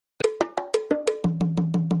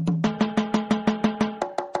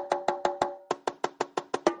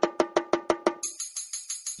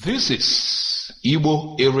This is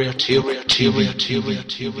Igbo area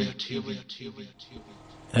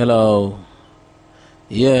Hello.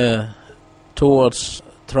 Yeah, towards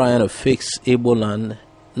trying to fix Igboland,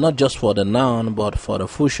 not just for the now, but for the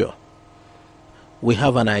future. We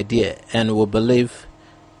have an idea and we believe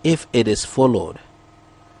if it is followed,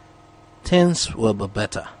 things will be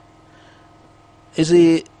better. You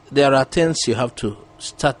see, there are things you have to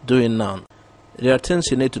start doing now. There are things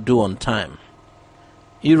you need to do on time.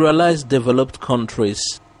 You realize developed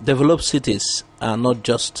countries, developed cities are not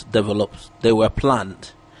just developed, they were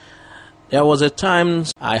planned. There was a time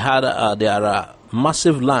I had there are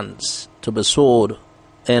massive lands to be sold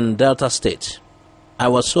in Delta State. I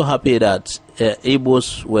was so happy that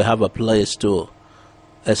Igbos will have a place to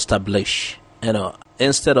establish,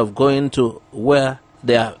 instead of going to where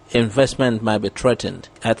their investment might be threatened.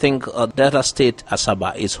 I think Delta State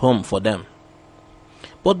Asaba is home for them.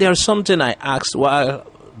 But there's something I asked while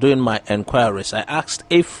doing my enquiries. I asked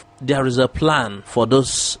if there is a plan for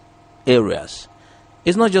those areas.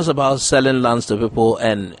 It's not just about selling lands to people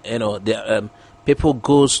and, people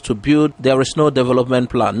goes to build. There is no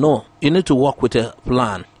development plan. No, you need to work with a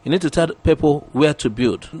plan. You need to tell people where to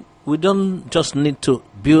build. We don't just need to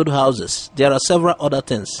build houses. There are several other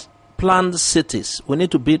things. Planned cities. We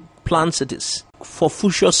need to build planned cities for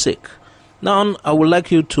future's sake. Now, I would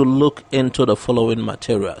like you to look into the following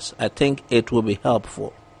materials. I think it will be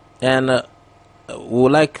helpful. And we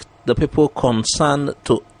would like the people concerned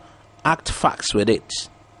to act facts with it.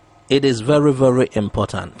 It is very, very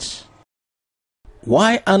important.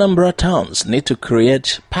 Why Anambra towns need to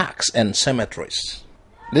create parks and cemeteries.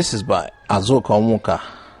 This is by Azoka Onwuka.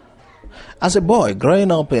 As a boy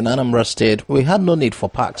growing up in Anambra State, we had no need for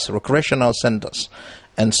parks, recreational centers,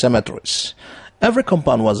 and cemeteries. Every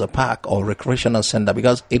compound was a park or recreational center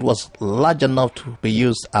because it was large enough to be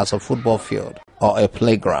used as a football field or a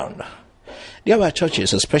playground. There were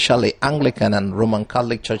churches, especially Anglican and Roman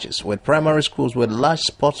Catholic churches, with primary schools with large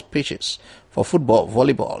sports pitches for football,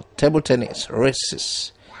 volleyball, table tennis,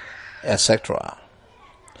 races, etc.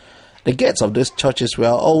 The gates of these churches were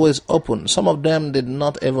always open. Some of them did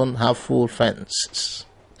not even have full fences.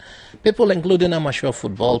 People, including amateur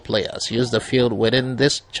football players, used the field within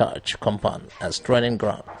this church compound as training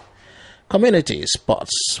ground. Community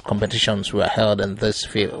sports competitions were held in these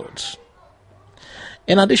fields.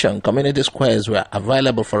 In addition, community squares were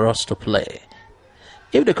available for us to play.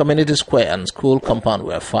 If the community square and school compound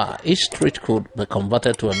were far, each street could be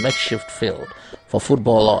converted to a makeshift field for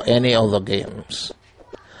football or any other games.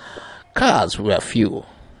 Cars were few.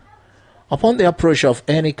 Upon the approach of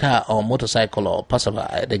any car or motorcycle or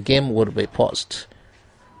passerby, the game would be paused.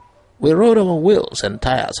 We rode our wheels and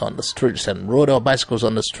tires on the streets and rode our bicycles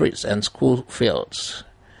on the streets and school fields.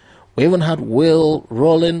 We even had wheel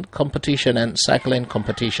rolling competition and cycling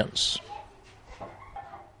competitions.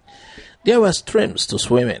 There were streams to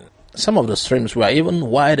swim in. Some of the streams were even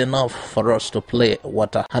wide enough for us to play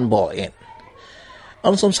water handball in.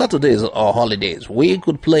 On some Saturdays or holidays, we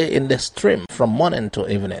could play in the stream from morning to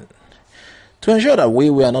evening. To ensure that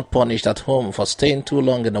we were not punished at home for staying too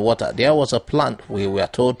long in the water, there was a plant we were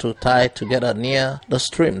told to tie together near the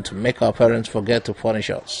stream to make our parents forget to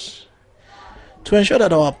punish us. To ensure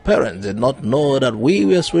that our parents did not know that we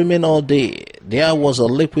were swimming all day, there was a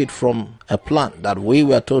liquid from a plant that we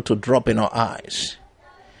were told to drop in our eyes.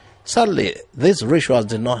 Sadly, these rituals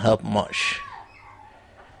did not help much.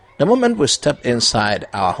 The moment we stepped inside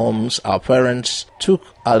our homes, our parents took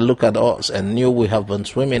a look at us and knew we have been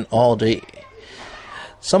swimming all day.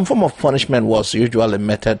 Some form of punishment was usually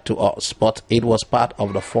meted to us, but it was part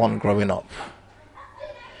of the fun growing up.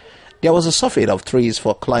 There was a surfeit of trees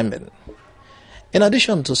for climbing. In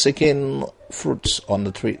addition to seeking fruits on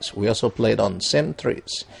the trees, we also played on same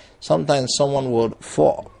trees. Sometimes someone would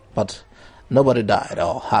fall, but nobody died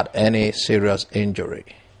or had any serious injury.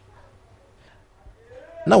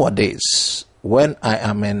 Nowadays, when I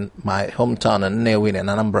am in my hometown in Newin in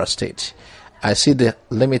Anambra State, I see the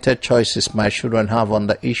limited choices my children have on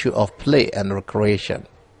the issue of play and recreation.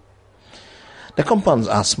 The compounds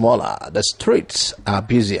are smaller, the streets are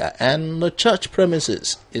busier, and the church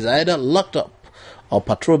premises is either locked up or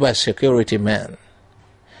patrolled by security men.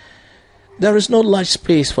 There is no large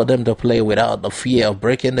space for them to play without the fear of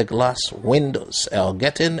breaking the glass windows or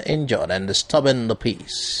getting injured and disturbing the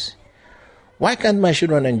peace. Why can't my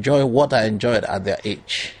children enjoy what I enjoyed at their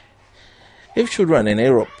age? If children in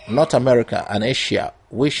Europe, North America, and Asia,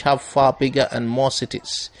 which have far bigger and more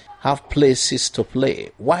cities, have places to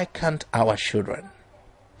play, why can't our children?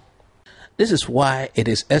 This is why it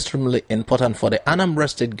is extremely important for the Anambra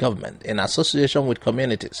State government, in association with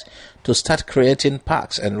communities, to start creating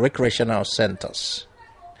parks and recreational centers.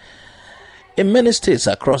 In many states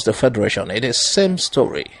across the Federation, it is the same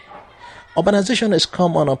story. Urbanization is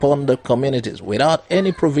common upon the communities without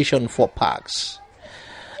any provision for parks.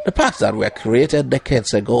 The parks that were created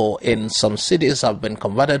decades ago in some cities have been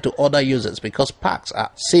converted to other uses because parks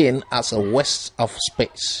are seen as a waste of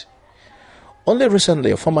space. Only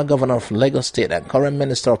recently, a former governor of Lagos State and current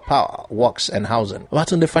Minister of Power, Works and Housing,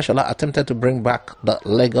 Babatunde Fashola, attempted to bring back the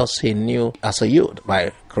Lagos he knew as a youth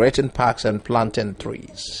by creating parks and planting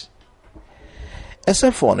trees.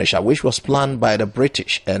 Except for Onitsha, which was planned by the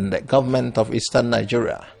British and the government of eastern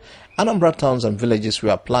Nigeria, Anambra towns and villages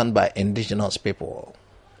were planned by indigenous people.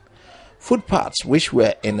 Footpaths, which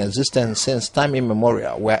were in existence since time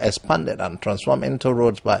immemorial, were expanded and transformed into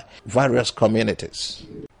roads by various communities.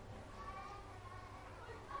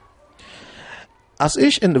 As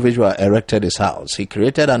each individual erected his house, he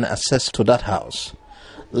created an access to that house.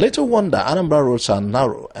 Little wonder Anambra roads are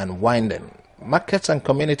narrow and winding. Markets and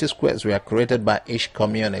community squares were created by each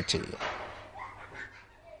community.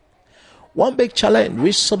 One big challenge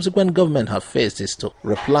which subsequent government have faced is to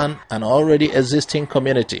replan an already existing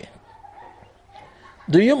community.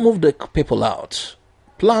 Do you move the people out,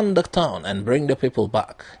 plan the town and bring the people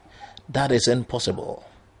back? That is impossible.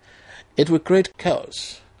 It will create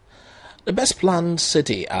chaos. The best planned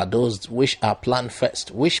cities are those which are planned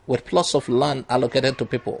first, which with plots of land allocated to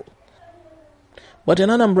people. But in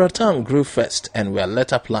Anambra town grew first and were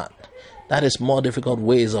later planned. That is more difficult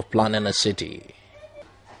ways of planning a city.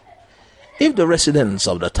 If the residents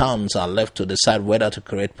of the towns are left to decide whether to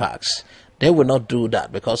create parks, they will not do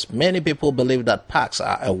that because many people believe that parks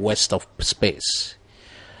are a waste of space.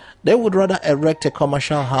 They would rather erect a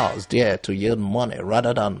commercial house there to yield money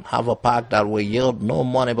rather than have a park that will yield no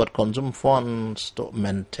money but consume funds to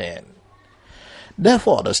maintain.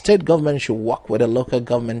 Therefore, the state government should work with the local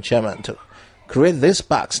government chairman to create these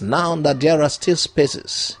parks now that there are still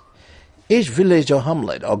spaces. Each village or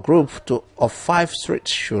hamlet or group of 5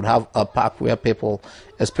 streets should have a park where people,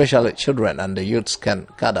 especially children and the youths, can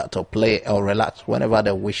gather to play or relax whenever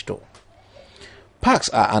they wish to. Parks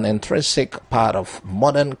are an intrinsic part of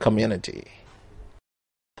modern community.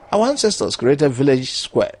 Our ancestors created village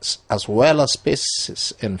squares as well as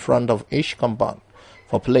spaces in front of each compound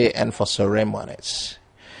for play and for ceremonies.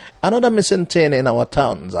 Another missing thing in our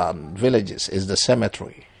towns and villages is the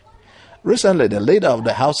cemetery. Recently, the leader of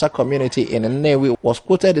the Hausa community in Nnewi was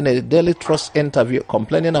quoted in a Daily Trust interview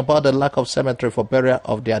complaining about the lack of cemetery for burial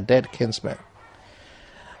of their dead kinsmen.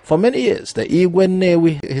 For many years, the Igwe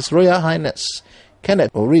Nnewi, His Royal Highness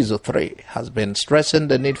Kenneth Orizu III, has been stressing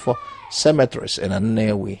the need for cemeteries in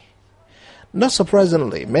Nnewi. Not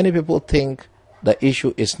surprisingly, many people think the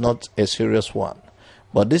issue is not a serious one,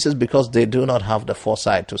 but this is because they do not have the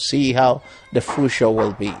foresight to see how the future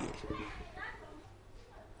will be.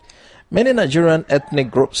 Many Nigerian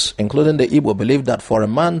ethnic groups, including the Igbo, believe that for a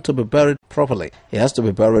man to be buried properly, he has to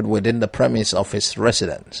be buried within the premise of his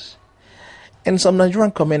residence. In some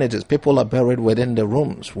Nigerian communities, people are buried within the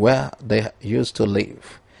rooms where they used to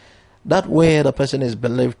live. That way, the person is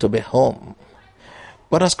believed to be home.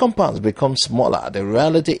 But as compounds become smaller, the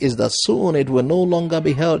reality is that soon it will no longer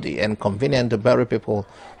be healthy and convenient to bury people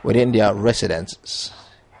within their residences.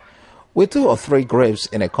 With 2 or 3 graves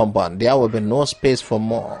in a compound, there will be no space for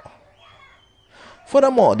more.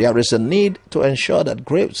 Furthermore, there is a need to ensure that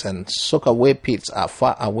graves and soak-away pits are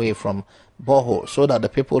far away from boreholes so that the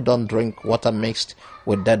people don't drink water mixed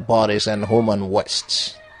with dead bodies and human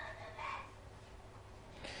waste.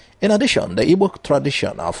 In addition, the Igbo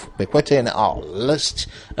tradition of bequeathing our list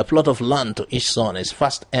a plot of land to each son is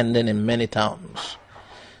fast ending in many towns.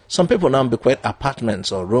 Some people now bequeath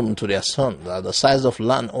apartments or rooms to their sons as the size of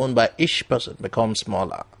land owned by each person becomes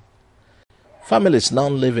smaller. Families now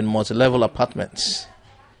live in multi-level apartments.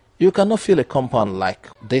 You cannot fill a compound like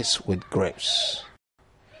this with graves.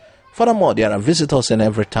 Furthermore, there are visitors in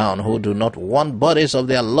every town who do not want bodies of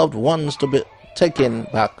their loved ones to be taken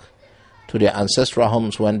back to their ancestral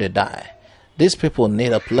homes when they die. These people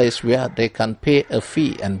need a place where they can pay a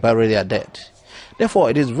fee and bury their dead. Therefore,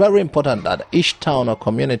 it is very important that each town or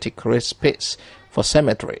community creates space for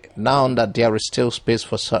cemetery, now that there is still space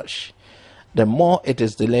for such. The more it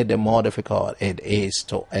is delayed, the more difficult it is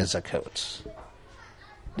to execute.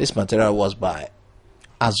 This material was by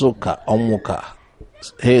Azuka Onwuka.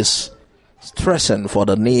 He is stressing for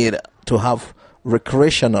the need to have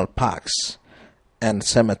recreational parks and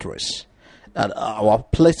cemeteries. That our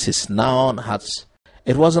places now has,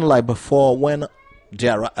 it wasn't like before when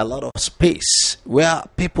there are a lot of space where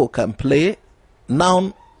people can play.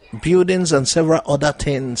 Now buildings and several other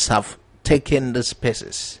things have taken the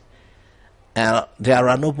spaces. There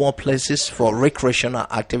are no more places for recreational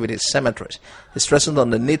activities, cemeteries. It's stressing on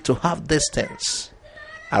the need to have these things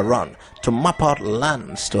around, to map out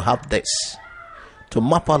lands to have this, to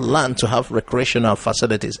map out land to have recreational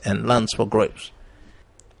facilities and lands for graves.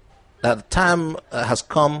 That the time has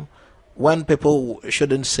come when people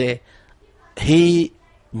shouldn't say he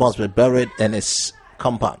must be buried in his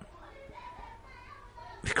compound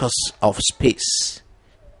because of space,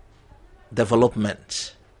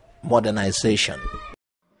 development, modernization.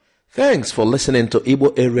 Thanks for listening to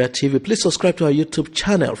Igbo Area TV. Please subscribe to our YouTube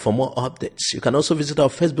channel for more updates. You can also visit our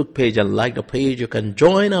Facebook page and like the page. You can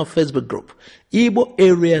join our Facebook group, Igbo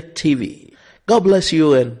Area TV. God bless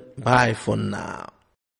you and bye for now.